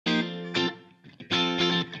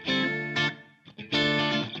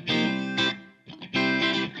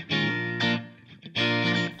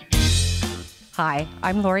Hi,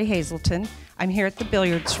 I'm Lori Hazleton. I'm here at the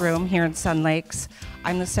Billiards Room here in Sun Lakes.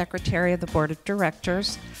 I'm the secretary of the board of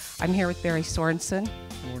directors. I'm here with Barry Sorensen.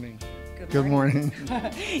 Morning. Good morning.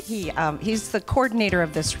 He's the coordinator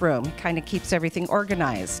of this room. He kind of keeps everything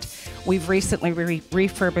organized. We've recently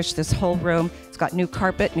refurbished this whole room. It's got new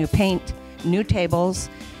carpet, new paint, new tables,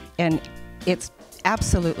 and it's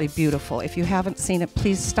absolutely beautiful. If you haven't seen it,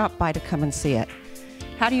 please stop by to come and see it.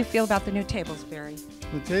 How do you feel about the new tables, Barry?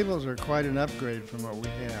 The tables are quite an upgrade from what we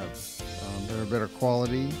have. They're a better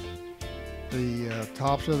quality. The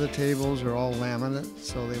tops of the tables are all laminate,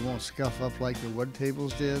 so they won't scuff up like the wood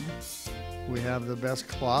tables did. We have the best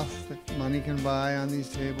cloth that money can buy on these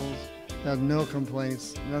tables. Have no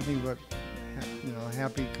complaints, nothing but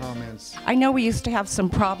happy comments. I know we used to have some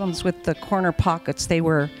problems with the corner pockets. They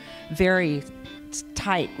were very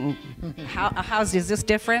tight. And is this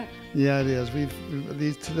different? Yeah, it is.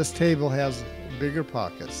 This table has bigger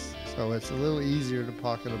pockets, so it's a little easier to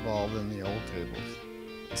pocket a ball than the old tables.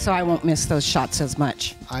 So I won't miss those shots as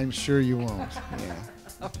much. I'm sure you won't. Yeah.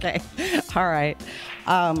 Okay. All right.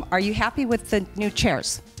 Are you happy with the new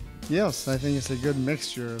chairs? Yes, I think it's a good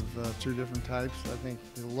mixture of two different types. I think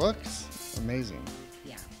it looks amazing.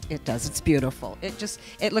 Yeah, it does. It's beautiful.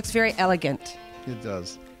 It looks very elegant. It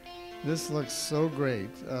does. This looks so great.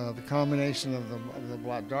 The combination of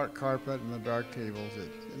the dark carpet and the dark tables,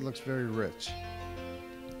 it looks very rich.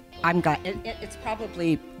 It's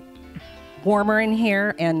probably warmer in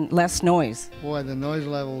here and less noise. Boy, the noise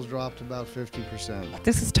levels dropped about 50%.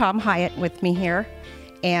 This is Tom Hyatt with me here,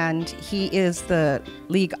 and he is the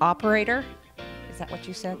league operator. Is that what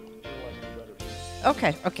you said?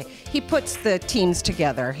 Okay. He puts the teams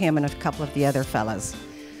together, him and a couple of the other fellas.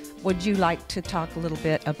 Would you like to talk a little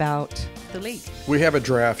bit about the league? We have a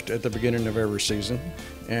draft at the beginning of every season,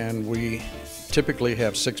 and we typically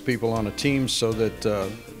have 6 people on a team so that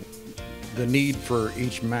the need for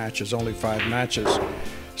each match is only 5 matches.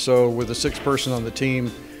 So with the 6th person on the team,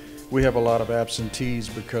 we have a lot of absentees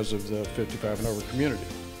because of the 55 and over community.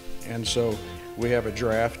 And so we have a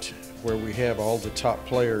draft where we have all the top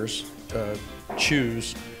players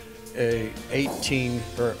choose a 16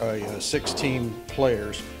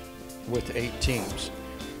 players with 8 teams.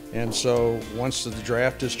 And so once the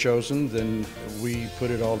draft is chosen, then we put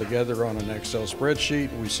it all together on an Excel spreadsheet.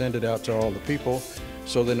 We send it out to all the people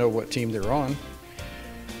so they know what team they're on.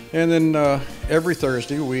 And then every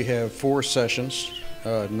Thursday we have 4 sessions,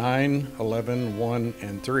 9, 11, 1,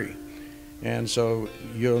 and 3. And so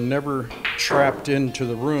you're never trapped into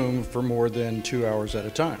the room for more than 2 hours at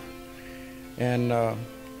a time. And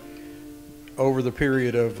over the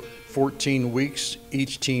period of 14 weeks,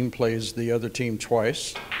 each team plays the other team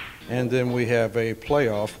twice. And then we have a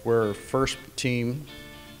playoff where the first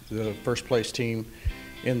place team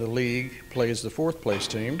in the league plays the 4th place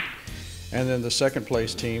team, and then the 2nd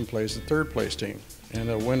place team plays the 3rd place team. And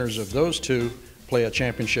the winners of those 2 play a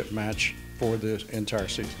championship match for the entire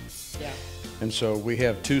season. Yeah. And so we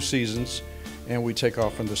have 2 seasons, and we take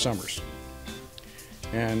off in the summers.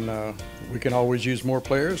 And we can always use more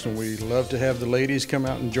players, and we love to have the ladies come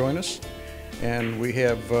out and join us. And we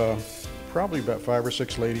have probably about 5 or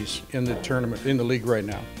 6 ladies in the tournament, in the league right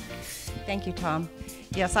now. Thank you, Tom.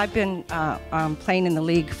 Yes, I've been playing in the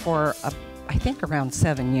league for, I think, around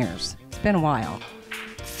 7 years. It's been a while.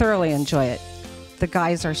 Thoroughly enjoy it. The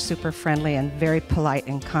guys are super friendly and very polite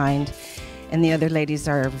and kind, and the other ladies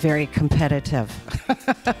are very competitive.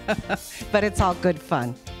 But it's all good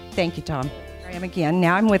fun. Thank you, Tom. Here I am again.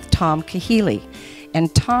 Now I'm with Tom Kahili.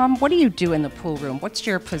 And Tom, what do you do in the pool room? What's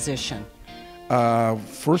your position?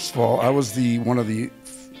 First of all, I was one of the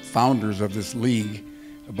founders of this league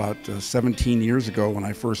about 17 years ago when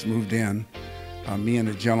I first moved in. Me and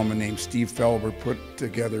a gentleman named Steve Felber put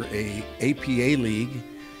together a APA league,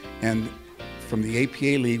 and from the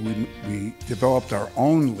APA league we developed our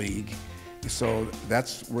own league. So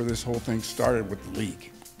that's where this whole thing started, with the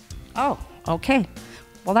league. Oh, okay.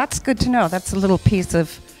 Well, that's good to know. That's a little piece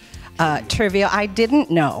of trivia I didn't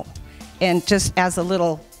know. And just as a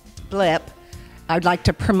little blip, I'd like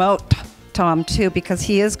to promote Tom too, because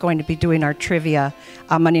he is going to be doing our trivia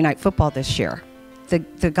Monday Night Football this year.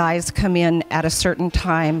 The guys come in at a certain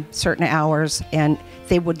time, certain hours, and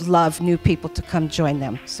they would love new people to come join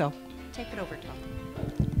them. So take it over, Tom.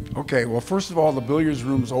 Okay, well, first of all, the billiards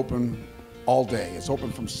room is open all day. It's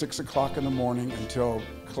open from 6 o'clock in the morning until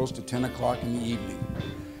close to 10 o'clock in the evening.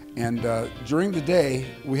 And during the day,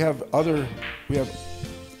 we have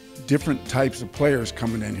different types of players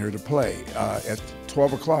coming in here to play. At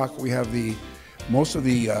 12 o'clock, we have most of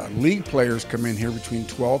the league players come in here between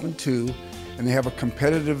 12 and 2, and they have a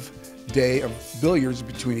competitive day of billiards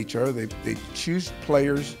between each other. They choose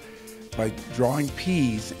players by drawing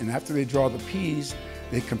peas, and after they draw the peas,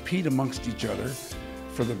 they compete amongst each other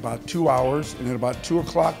for about 2 hours, and at about 2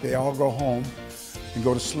 o'clock they all go home and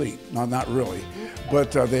go to sleep. No, not really,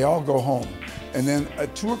 but they all go home. And then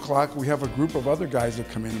at 2 o'clock we have a group of other guys that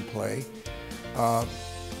come in and play.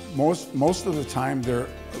 Most of the time they're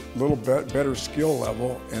a little bit better skill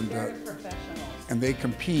level, and they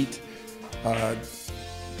compete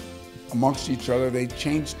amongst each other. They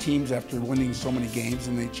change teams after winning so many games,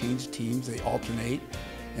 and they change teams, they alternate.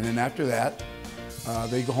 And then after that,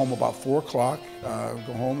 they go home about 4 o'clock,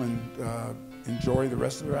 go home and enjoy the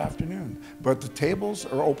rest of their afternoon. But the tables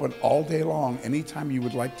are open all day long. Anytime you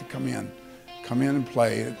would like to come in and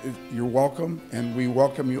play. You're welcome, and we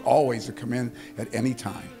welcome you always to come in at any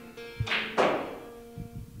time.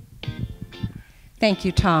 Thank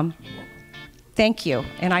you, Tom. Thank you,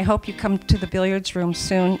 and I hope you come to the billiards room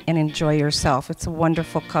soon and enjoy yourself. It's a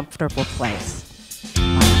wonderful, comfortable place.